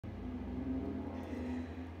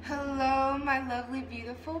Hello, my lovely,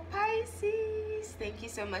 beautiful Pisces. Thank you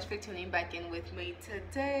so much for tuning back in with me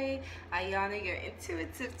today. I honor your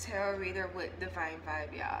intuitive tarot reader with Divine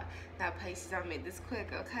Vibe, y'all. Now, Pisces, I'll make this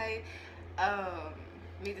quick, okay?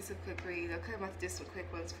 Make this a quick read, okay? I'm about to do some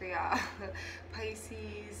quick ones for y'all.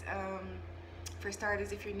 Pisces, for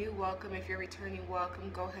starters, if you're new, welcome. If you're returning, welcome.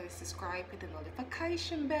 Go ahead and subscribe, hit the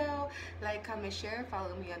notification bell, like, comment, share.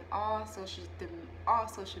 Follow me on all social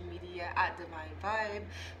media at Divine Vibe.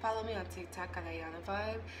 Follow me on TikTok at Ayana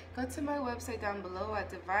Vibe. Go to my website down below at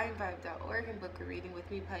divinevibe.org and book a reading with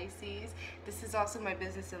me, Pisces. This is also my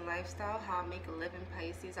business and lifestyle, how I make a living,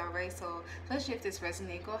 Pisces. Alright, so especially if this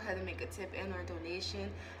resonates, go ahead and make a tip and or donation.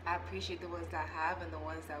 I appreciate the ones that have and the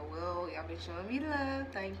ones that will. Y'all been showing me love.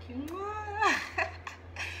 Thank you.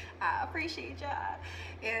 I appreciate y'all.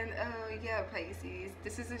 And yeah, Pisces,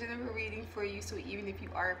 this is a general reading for you. So even if you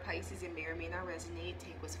are Pisces, it may or may not resonate.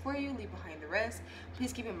 Take what's for you, leave behind the rest.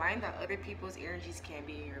 Please keep in mind that other people's energies can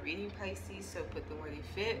be in your reading, Pisces. So put them where they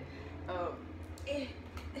fit.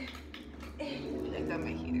 Like that,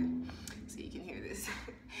 my heater, so you can hear this.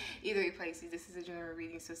 Either way, Pisces, this is a general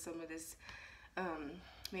reading. So some of this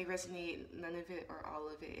may resonate, none of it or all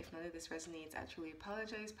of it. If none of this resonates, I truly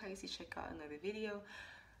apologize, Pisces. Check out another video.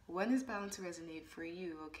 One is bound to resonate for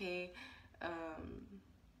you, okay?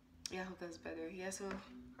 Yeah, I hope that's better. Yeah, so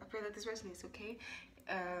I pray that this resonates, okay?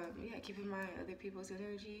 Yeah, keep in mind other people's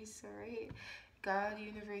energies, all right? God,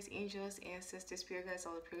 universe, angels, ancestors, spirit guides,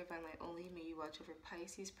 all appear divine light only. May you watch over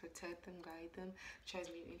Pisces, protect them, guide them,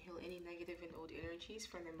 transmute and heal any negative and old energies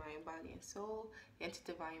from their mind, body, and soul, into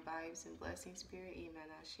divine vibes and blessing, spirit. Amen.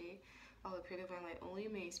 Ashe. All appear divine light only.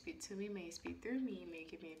 May you speak to me, may you speak through me, may you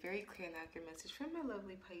give me a very clear and accurate message from my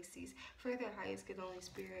lovely Pisces, for their highest good only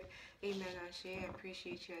spirit. Amen. Ashe. I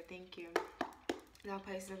appreciate you. I thank you. Now,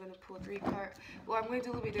 Pisces, I'm going to pull 3 cards. Well, I'm going to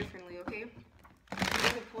do a little bit differently, okay? I'm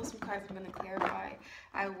going to pull some cards. I'm going to clarify.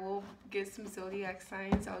 I will get some zodiac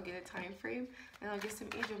signs. I'll get a time frame. And I'll get some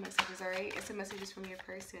angel messages, alright? And some messages from your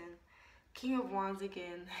person. King of Wands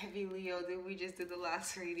again. Heavy Leo. We just did the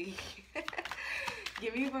last reading.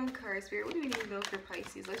 Give me 1 card, Spirit. What do we need to know for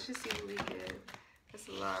Pisces? Let's just see what we get. That's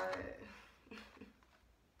a lot.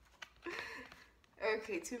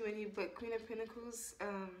 Okay, too many. But Queen of Pentacles.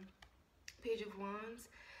 Page of Wands.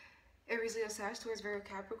 Aries, Leo, Sagittarius, Virgo,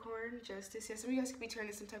 Capricorn, Justice. Yeah, some of you guys could be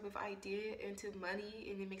turning some type of idea into money,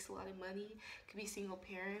 and it makes a lot of money. Could be single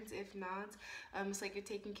parents. If not, it's like you're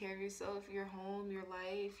taking care of yourself, your home, your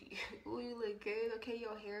life. Ooh, you look good. Okay,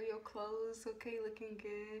 your hair, your clothes. Okay, looking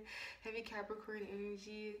good. Heavy Capricorn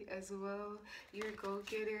energy as well. You're a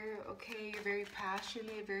go-getter. Okay, you're very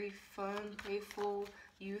passionate, very fun, playful,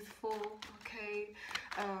 youthful. Okay,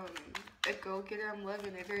 a go-getter. I'm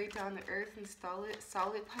loving it. Very down to earth and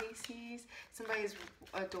solid Pisces. Somebody's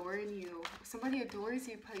adoring you. Somebody adores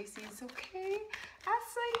you, Pisces. Okay, I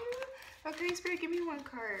saw you. Okay, Spirit, give me 1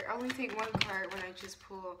 card. I only take 1 card when I just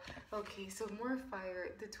pull. Okay, so more fire.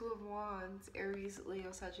 The 2 of Wands. Aries,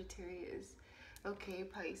 Leo, Sagittarius. Okay,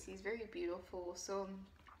 Pisces. Very beautiful. So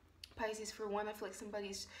Pisces, for one, I feel like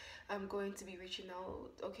somebody's going to be reaching out,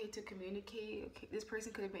 okay, to communicate. Okay, this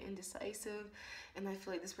person could have been indecisive, and I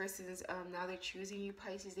feel like this person is now they're choosing you,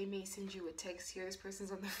 Pisces. They may send you a text here. This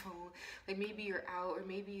person's on the phone. Like maybe you're out, or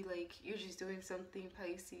maybe like you're just doing something,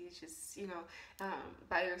 Pisces, just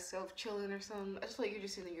by yourself, chilling or something. I just feel like you're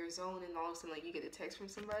just in your zone, and all of a sudden like you get a text from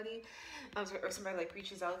somebody, or somebody like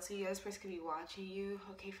reaches out to you. This person could be watching you,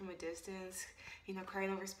 okay, from a distance.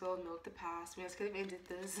 Crying over spilled milk, the past. I mean, I could have ended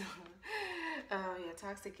this. Yeah,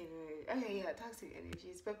 toxic energy. Okay, yeah, toxic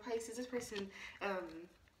energies. But Pisces, this person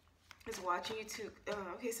is watching you too.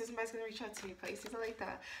 Okay, so somebody's gonna reach out to you, Pisces. I like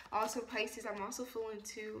that. Also, Pisces, I'm also feeling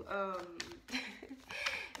too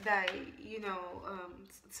that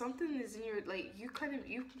something is in your, like, you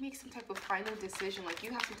make some type of final decision. Like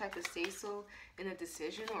you have some type of say so in a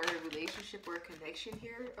decision or a relationship or a connection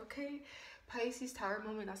here. Okay. Pisces, Tower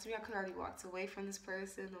moment. Now, some of y'all could already walked away from this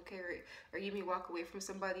person, okay? Or you may walk away from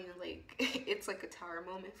somebody and, like, it's like a tower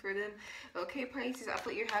moment for them. Okay, Pisces, I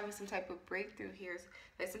feel like you're having some type of breakthrough here.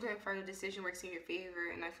 Like, sometimes final decision works in your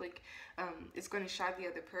favor, and I feel like it's going to shock the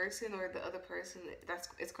other person, or the other person,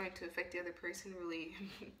 it's going to affect the other person really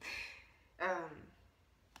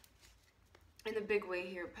in a big way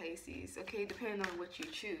here, Pisces. Okay, depending on what you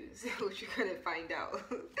choose, what you're gonna find out.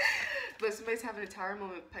 But somebody's having a tower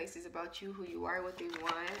moment, Pisces, about you, who you are, what they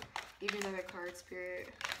want. Give me another card, Spirit.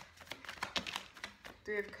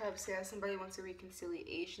 3 of Cups. Yeah, somebody wants a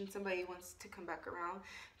reconciliation. Somebody wants to come back around.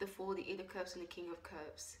 The Fool, the 8 of Cups, and the King of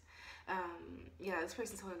Cups. Yeah, this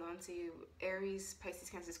person's holding on to you. Aries,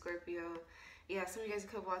 Pisces, Cancer, Scorpio. Yeah, some of you guys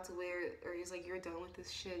could have walked away, or it's like you're done with this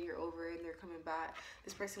shit, you're over it, and they're coming back.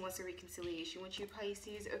 This person wants a reconciliation with you,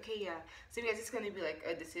 Pisces. Okay, yeah. Some of you guys, it's going to be like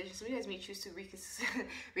a decision. Some of you guys may choose to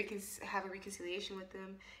have a reconciliation with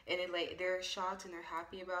them, and it, like, they're shocked and they're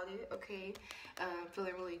happy about it. Okay,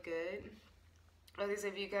 feeling really good. Others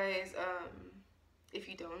of you guys, if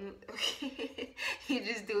you don't, okay, you're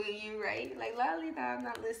just doing you, right? Like, lolly, I'm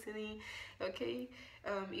not listening, okay?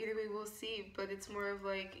 Either way, we'll see, but it's more of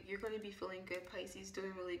like, you're going to be feeling good, Pisces,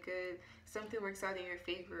 doing really good. Something works out in your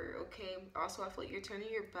favor, okay? Also, I feel like you're turning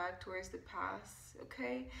your back towards the past,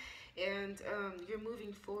 okay? And you're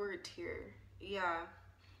moving forward here. Yeah,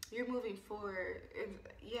 you're moving forward. And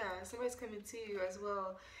yeah, somebody's coming to you as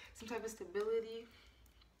well. Some type of stability.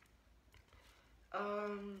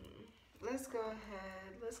 Let's go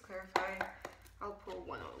ahead. Let's clarify. I'll pull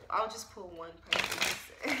one. I'll just pull one,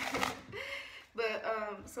 Pisces. But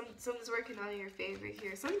something's working out in your favor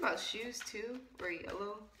here. Something about shoes too, or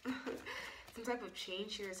yellow. Some type of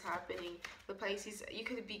change here is happening. But Pisces, you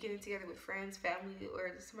could be getting together with friends, family,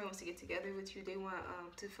 or somebody wants to get together with you. They want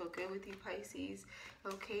to feel good with you, Pisces.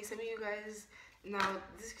 Okay, some of you guys. Now,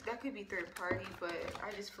 that could be third party, but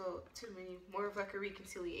I just feel too many. More of like a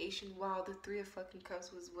reconciliation. Wow, the Three of fucking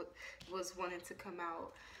Cups was what was wanting to come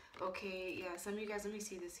out. Okay, yeah, some of you guys, let me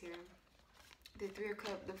see this here. The Three of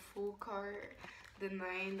Cups, the Fool card, the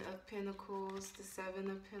Nine of Pentacles, the Seven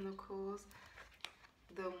of Pentacles,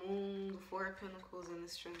 the Moon, the Four of Pentacles, and the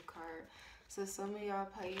Strength card. So some of y'all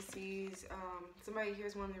Pisces, somebody here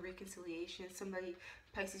is wanting a reconciliation. Somebody,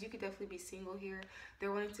 Pisces, you could definitely be single here.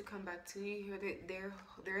 They're wanting to come back to you here.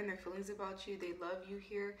 They're in their feelings about you. They love you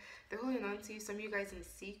here. They're holding on to you. Some of you guys in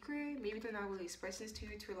secret. Maybe they're not really expressing this to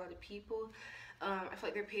you, to a lot of people. I feel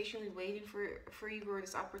like they're patiently waiting for you or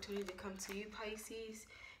this opportunity to come to you, Pisces.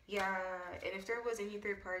 Yeah, and if there was any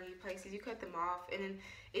third party, Pisces, you cut them off. And then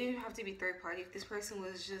it didn't have to be third party. If this person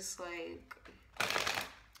was just like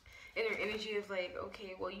in their energy of like,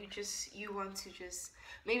 okay, well, you want to just,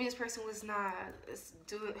 maybe this person was not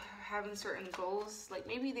having certain goals. Like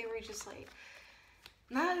maybe they were just like,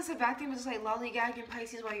 not as a bad thing, but just like lollygagging,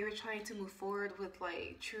 Pisces, while you were trying to move forward with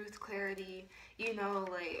like truth, clarity, you know,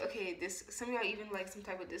 like, okay, some of y'all even like some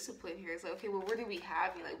type of discipline here. It's like, okay, well, what do we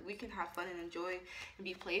have? Like, we can have fun and enjoy and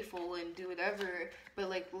be playful and do whatever, but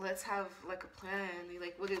like, let's have like a plan,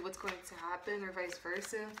 like what's going to happen, or vice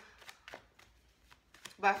versa.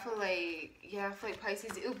 But I feel like, yeah, I feel like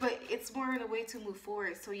Pisces, but it's more in a way to move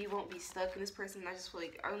forward so you won't be stuck. And this person, I just feel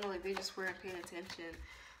like, I don't know, like they just weren't paying attention.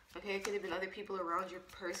 Okay, it could have been other people around your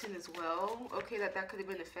person as well. Okay, that could have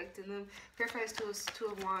been affecting them. Clarifies two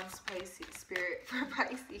of Wands, Pisces, Spirit for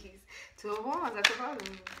Pisces. Two of Wands at the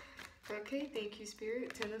bottom. Okay, thank you,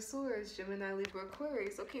 Spirit. Ten of Swords, Gemini, Libra,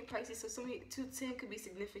 Aquarius. Okay, Pisces, so 210 could be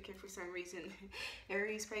significant for some reason.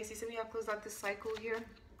 Aries, Pisces, some of y'all closed out this cycle here.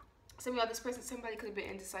 Some of y'all, this person, somebody could have been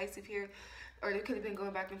indecisive here, or they could have been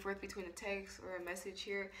going back and forth between a text or a message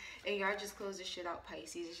here, and y'all just close this shit out,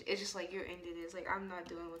 Pisces. It's just like you're ended. It's like, I'm not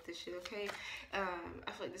dealing with this shit, okay? I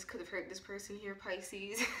feel like this could have hurt this person here,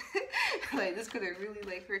 Pisces. Like, this could have really,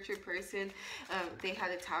 like, hurt your person. They had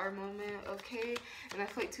a tower moment, okay? And I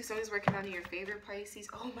feel like, too, something's working out in your favor, Pisces.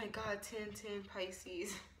 Oh, my God, 10-10,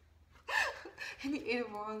 Pisces. And the 8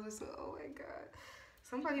 of Wands was, oh, my God.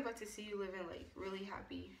 Somebody about to see you living, like, really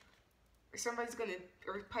happy. Or somebody's gonna,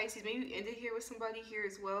 or Pisces, maybe you ended here with somebody here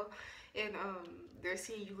as well, and they're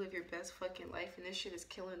seeing you live your best fucking life, and this shit is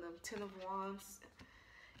killing them. 10 of Wands,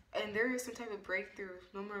 and there is some type of breakthrough.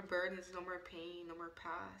 No more burdens, no more pain, no more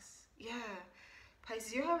past. Yeah,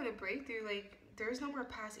 Pisces, you're having a breakthrough. Like, there's no more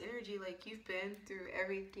past energy. Like, you've been through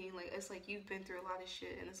everything. Like, it's like you've been through a lot of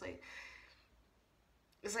shit, and it's like,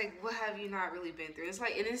 what have you not really been through? It's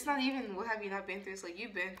like, and it's not even what have you not been through. It's like,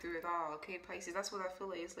 you've been through it all, okay, Pisces? That's what I feel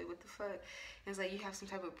like. It's like, what the fuck? And it's like, you have some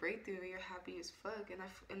type of breakthrough and you're happy as fuck.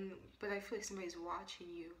 But I feel like somebody's watching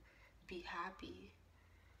you be happy.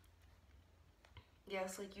 Yeah,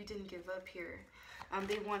 it's like you didn't give up here.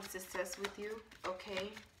 They want success with you,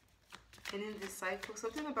 okay? And in this cycle,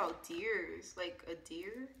 something about deers, like a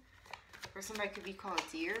deer. Or somebody could be called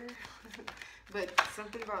deer. But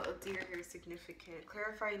something about a deer here is significant.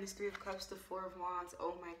 Clarifying this 3 of Cups, the 4 of Wands.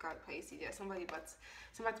 Oh my God, Pisces. Yeah, somebody's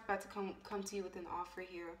about to come to you with an offer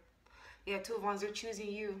here. Yeah, 2 of Wands, they're choosing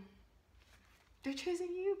you. They're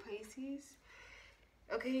choosing you, Pisces.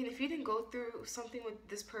 Okay, and if you didn't go through something with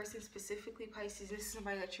this person specifically, Pisces, this is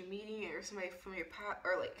somebody that you're meeting, or somebody from your past,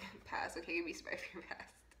 or like past, okay, it could be somebody from your past.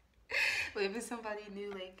 But if it's somebody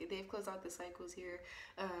new, like they've closed out the cycles here,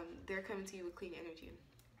 they're coming to you with clean energy.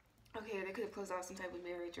 Okay, they could have closed out some type of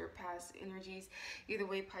marriage or past energies. Either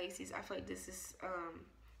way, Pisces, I feel like this is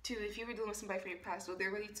Two, if you were dealing with somebody from your past, so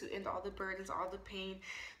they're ready to end all the burdens, all the pain.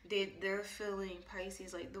 They're feeling,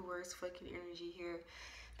 Pisces, like the worst fucking energy here.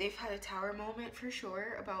 They've had a tower moment for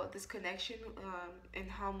sure about this connection, and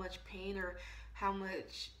how much pain or how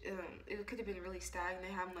much it could have been really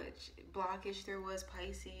stagnant, how much blockage there was,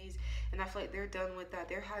 Pisces. And I feel like they're done with that.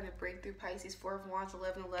 They're having a breakthrough, Pisces. 4 of Wands,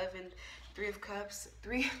 11, 11, 3 of Cups,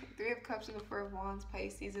 three of Cups and the 4 of Wands,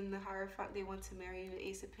 Pisces. And the Hierophant, they want to marry you,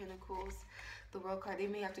 Ace of Pentacles, the World card. They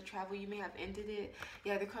may have to travel. You may have ended it.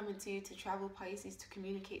 Yeah, they're coming to you to travel, Pisces, to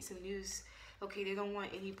communicate some news. Okay, they don't want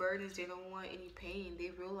any burdens. They don't want any pain. They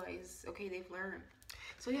realize, okay, they've learned.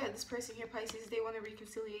 So yeah, this person here, Pisces, they want a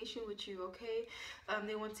reconciliation with you, okay?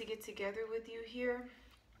 They want to get together with you here.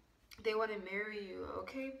 They want to marry you,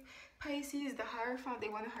 okay? Pisces, the Hierophant, they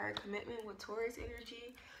want a higher commitment with Taurus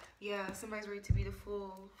energy. Yeah, somebody's ready to be the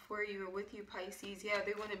fool for you or with you, Pisces. Yeah,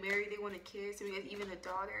 they want to marry, they want a kiss, even a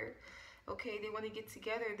daughter. Okay, they want to get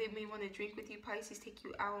together. They may want to drink with you, Pisces, take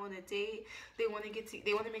you out on a date. They want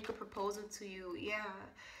to make a proposal to you.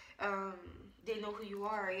 Yeah. They know who you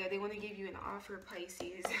are. Yeah, they want to give you an offer,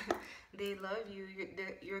 Pisces. They love you.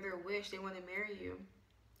 You're their wish. They want to marry you.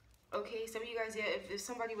 Okay, some of you guys, yeah, if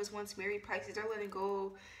somebody was once married, Pisces, they're letting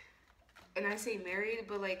go. And I say married,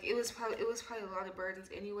 but like it was probably a lot of burdens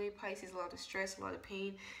anyway, Pisces, a lot of stress, a lot of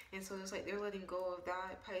pain. And so it's like they're letting go of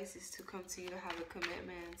that, Pisces, to come to you to have a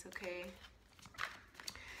commitment, okay?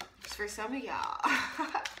 Just for some of y'all.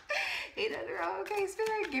 Ain't nothing wrong. Okay,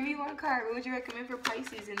 Spirit, give me one card. What would you recommend for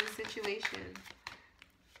Pisces in this situation?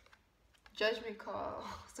 Judgment call.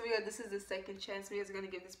 So yeah, this is the second chance. You guys are going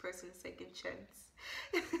to give this person a second chance.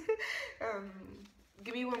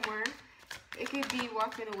 Give me one more. It could be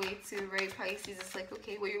walking away too, right, Pisces? It's like,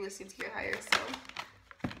 okay, well, you're listening to your higher self.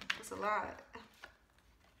 That's a lot.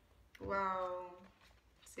 Wow.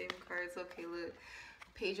 Same cards. Okay, look.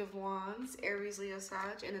 Page of Wands, Aries, Leo,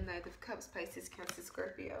 Sag, and the Knight of Cups, Pisces, Cancer,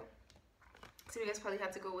 Scorpio. So you guys probably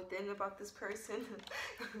have to go within about this person.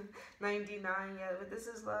 99, yeah, but this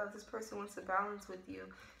is love. This person wants a balance with you.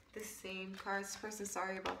 The same cards. This person's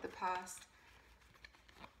sorry about the past.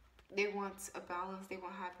 They want a balance. They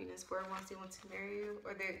want happiness. 4 of Wands, they want to marry you,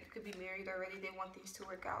 or they could be married already. They want things to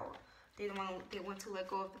work out. They want to let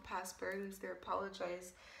go of the past burdens. They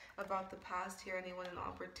apologize about the past here, and they want an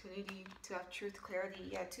opportunity to have truth,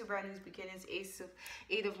 clarity. Yeah, 2 brand new beginnings.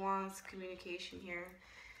 8 of Wands, communication here.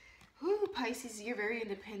 Ooh, Pisces, you're very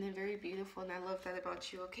independent, very beautiful, and I love that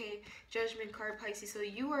about you, okay? Judgment card, Pisces. So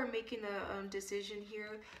you are making a decision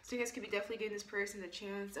here. So you guys could be definitely giving this person a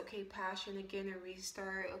chance, okay? Passion again, a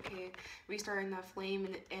restart, okay? Restarting that flame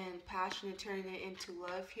and passion and turning it into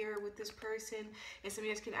love here with this person. And some of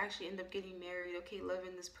you guys can actually end up getting married, okay?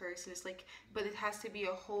 Loving this person. It's like, but it has to be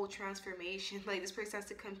a whole transformation. Like this person has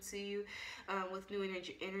to come to you with new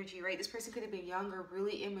energy, right? This person could have been younger,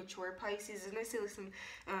 really immature, Pisces. And I say like some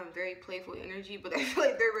very playful energy, but I feel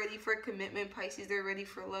like they're ready for commitment, Pisces. They're ready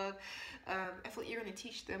for love. I feel like you're going to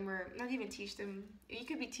teach them, or not even teach them. You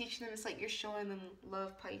could be teaching them. It's like you're showing them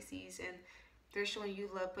love, Pisces, and they're showing you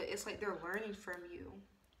love, but it's like they're learning from you.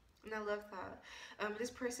 And I love that. This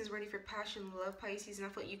person is ready for passion, love, Pisces, and I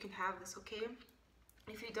feel like you can have this, okay?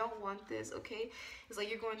 If you don't want this, okay, it's like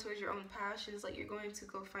you're going towards your own passions, like you're going to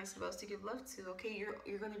go find somebody else to give love to, okay?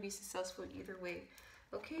 You're going to be successful either way,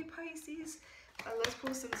 okay, Pisces? Let's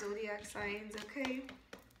pull some zodiac signs, okay?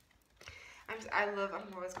 I'm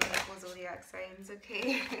always going to pull zodiac signs,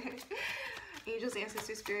 okay? Angels,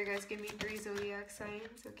 ancestors, spirit guides, give me 3 zodiac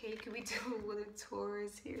signs, okay? Could we do with a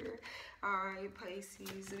Taurus here? Alright,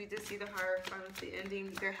 Pisces. We just see the Hierophant at the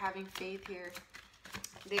ending. They're having faith here.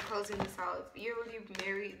 They're closing this out. If you're already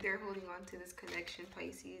married, they're holding on to this connection,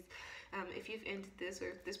 Pisces. If you've ended this, or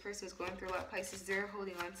if this person is going through a lot, Pisces, they're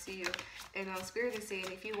holding on to you. And Spirit is saying,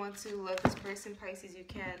 if you want to love this person, Pisces, you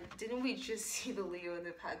can. Didn't we just see the Leo in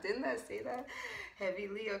the past? Didn't that say that? Heavy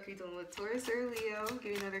Leo. Could you do with Taurus or Leo?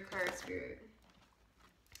 Give me another card, Spirit.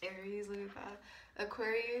 Aries, look at that.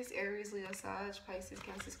 Aquarius, Aries, Leo, Sag, Pisces,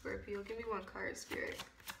 Cancer, Scorpio. Give me one card, Spirit.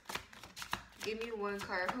 Give me one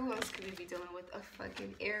card. Who else could we be dealing with? A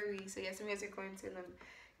fucking Aries. So yeah, some of you guys are going to them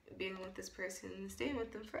being with this person and staying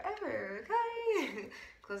with them forever, okay?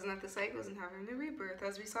 Closing out the cycles and having a rebirth.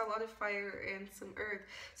 As we saw, a lot of fire and some earth.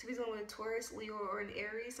 So if you're dealing with a Taurus, Leo, or an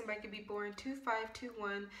Aries, somebody could be born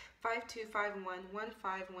 2521, 5251,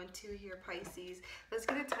 1512 here, Pisces. Let's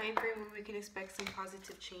get a time frame where we can expect some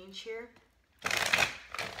positive change here.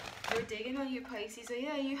 We're digging on you, Pisces. So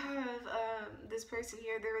yeah, you have this person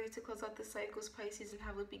here. They're ready to close out the cycles, Pisces, and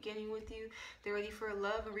have a beginning with you. They're ready for a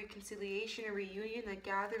love, a reconciliation, a reunion, a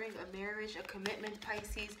gathering, a marriage, a commitment,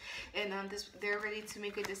 Pisces. And they're ready to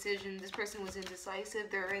make a decision. This person was indecisive.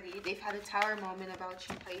 They've had a tower moment about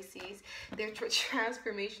you, Pisces. Their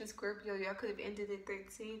transformation, Scorpio. Y'all could have ended at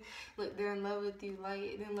 13. Look, they're in love with you,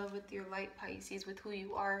 light. They're in love with your light, Pisces, with who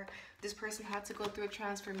you are. This person had to go through a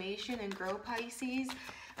transformation and grow, Pisces,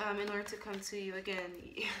 in order to come to you again,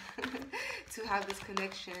 to have this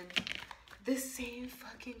connection. This same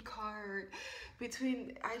fucking card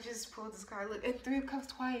between, I just pulled this card, look, and Three of Cups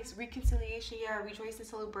twice, reconciliation, yeah, rejoicing,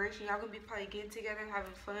 celebration. Y'all gonna be probably getting together,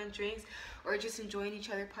 having fun, drinks, or just enjoying each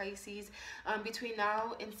other, Pisces. Between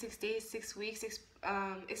now and 6 days, 6 weeks,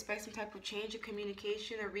 expect some type of change of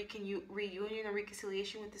communication, or reunion or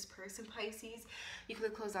reconciliation with this person, Pisces. You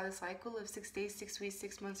could close out a cycle of 6 days, 6 weeks,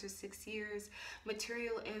 6 months, or 6 years.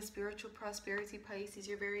 Material and spiritual prosperity, Pisces.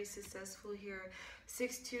 You're very successful here.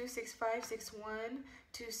 6-2, 6-5, 6-1,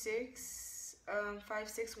 2-6,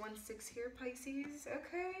 5-6-1-6 here, Pisces.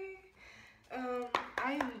 Okay.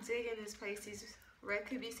 I am digging this, Pisces. Red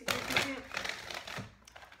could be significant.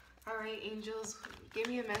 All right, angels, give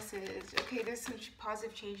me a message. Okay, there's some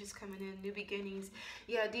positive changes coming in, new beginnings.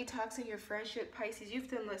 Yeah, detoxing your friendship, Pisces. You've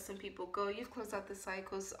done let some people go. You've closed out the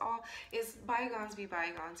cycles. All is bygones be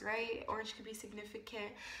bygones, right? Orange could be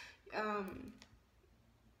significant.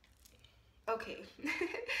 Okay,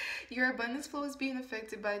 your abundance flow is being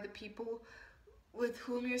affected by the people with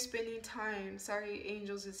whom you're spending time. Sorry,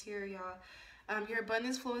 angels is here, y'all. Your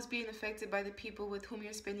abundance flow is being affected by the people with whom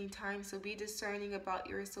you're spending time, so be discerning about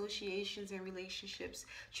your associations and relationships.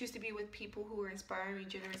 Choose to be with people who are inspiring,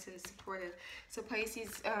 generous, and supportive. So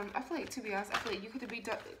Pisces, I feel like, to be honest, I feel like you could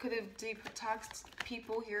have detoxed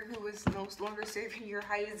people here who was no longer serving your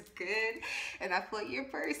highest good, and I feel like your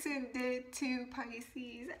person did too,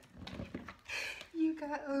 Pisces. You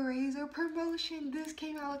got a raise or promotion. This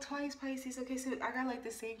came out twice, Pisces. Okay, so I got like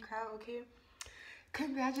the same crowd, okay?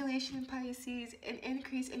 Congratulations, Pisces. An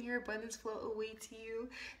increase in your abundance flow awaits you.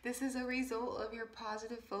 This is a result of your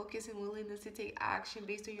positive focus and willingness to take action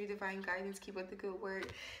based on your divine guidance. Keep up the good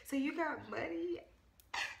work. So you got money,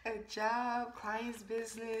 a job, client's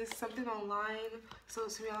business, something online, so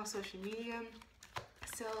it's on social media,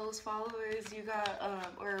 sales, followers. You got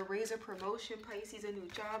or a raise or promotion, Pisces, a new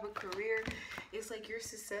job, a career. It's like you're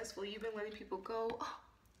successful. You've been letting people go. Oh.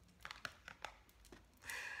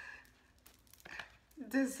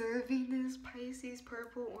 Deservingness, Pisces,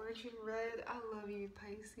 purple, orange, and red. I love you,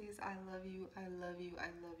 Pisces. I love you. I love you. I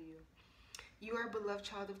love you. You are a beloved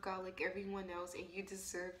child of God like everyone else, and you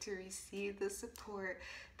deserve to receive the support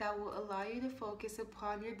that will allow you to focus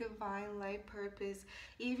upon your divine life purpose.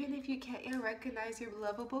 Even if you can't recognize your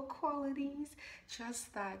lovable qualities,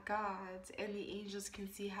 trust that God and the angels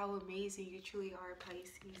can see how amazing you truly are,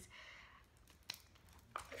 Pisces.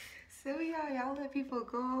 So yeah, y'all let people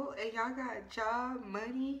go, and y'all got job,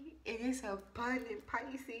 money, and it's abundant,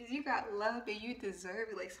 Pisces. You got love, and you deserve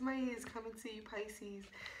it. Like, somebody is coming to you, Pisces.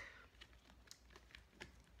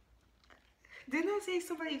 Didn't I say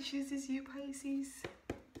somebody chooses you, Pisces?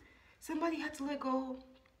 Somebody had to let go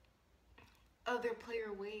of their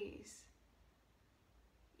player ways.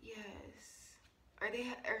 Yes.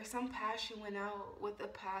 Or some passion went out with a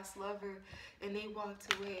past lover, and they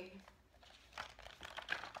walked away.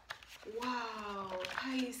 Wow,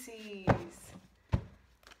 Pisces.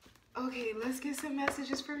 Okay, let's get some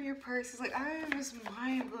messages from your person. Like, I am just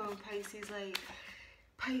mind blown, Pisces. Like,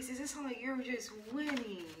 Pisces, it sounds like you're just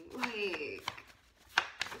winning. Like,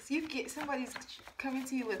 so you get somebody's coming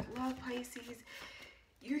to you with love, Pisces.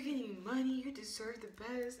 You're getting money. You deserve the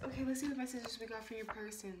best. Okay, let's see what messages we got from your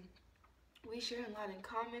person. We share a lot in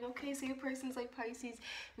common. Okay, so your person's like Pisces.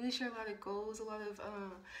 We share a lot of goals, a lot of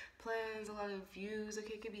plans, a lot of views.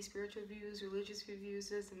 Okay, it could be spiritual views, religious views,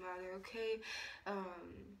 doesn't matter. Okay,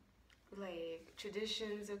 like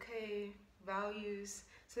traditions. Okay, values.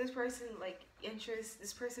 So this person, like, interests,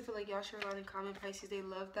 this person feel like y'all share a lot in common, Pisces. They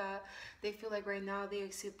love that. They feel like right now they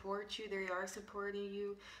support you. They are supporting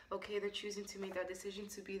you. Okay, they're choosing to make that decision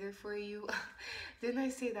to be there for you. Didn't I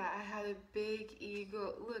say that I had a big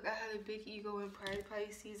ego? Look, I had a big ego and pride,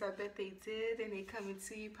 Pisces. I bet they did, and they coming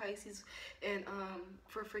to you, Pisces, and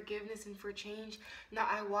for forgiveness and for change. Now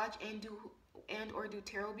I watch and or do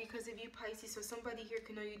tarot because of you, Pisces. So somebody here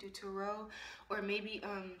can know you do tarot, or maybe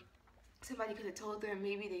Somebody could have told them,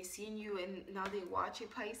 maybe they seen you and now they watch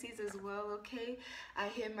it, Pisces, as well, okay? I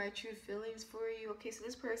hid my true feelings for you, okay? So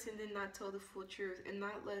this person did not tell the full truth and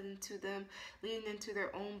not leading into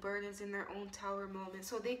their own burdens and their own tower moments.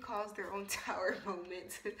 So they caused their own tower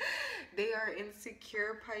moments. They are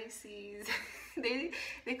insecure, Pisces.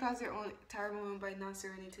 they cause their own tower moment by not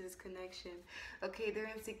surrendering to this connection, okay?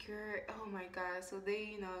 They're insecure, oh my God. So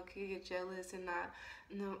they, could get jealous and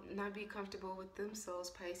not be comfortable with themselves,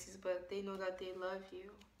 Pisces, but they know that they love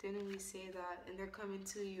you. Didn't we say that? And they're coming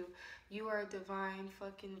to you. You are a divine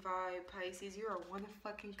fucking vibe, Pisces. You are one of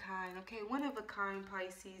fucking kind, okay? One of a kind,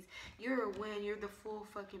 Pisces. You're a win. You're the full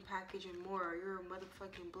fucking package and more. You're a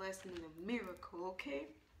motherfucking blessing and a miracle, okay?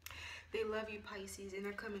 They love you, Pisces, and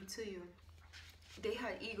they're coming to you. They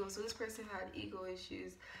had ego, so this person had ego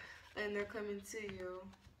issues, and they're coming to you,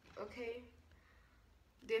 okay?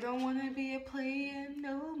 They don't want to be a player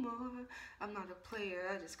no more. I'm not a player.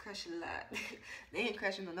 I just crush a lot. They ain't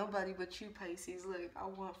crushing on nobody but you, Pisces. Look, I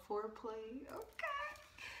want foreplay.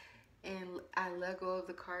 Okay. And I let go of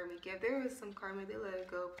the karmic. If there was some karma, they let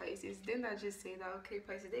it go, Pisces. Didn't I just say that? Okay,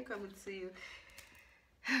 Pisces, they coming to you.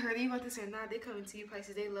 Whether you want this or not, they coming to you,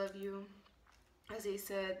 Pisces. They love you. As they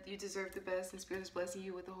said, you deserve the best, and Spirit is blessing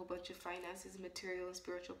you with a whole bunch of finances, material, and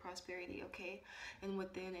spiritual prosperity, okay? And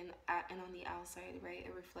within and on the outside, right?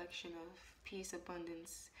 A reflection of peace,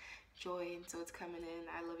 abundance, joy, and so it's coming in.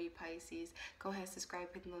 I love you, Pisces. Go ahead,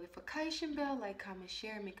 subscribe, hit the notification bell, like, comment,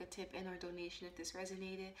 share, make a tip and or donation if this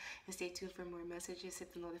resonated, and stay tuned for more messages.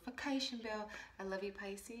 Hit the notification bell. I love you,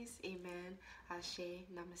 Pisces. Amen. Ashe.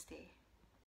 Namaste.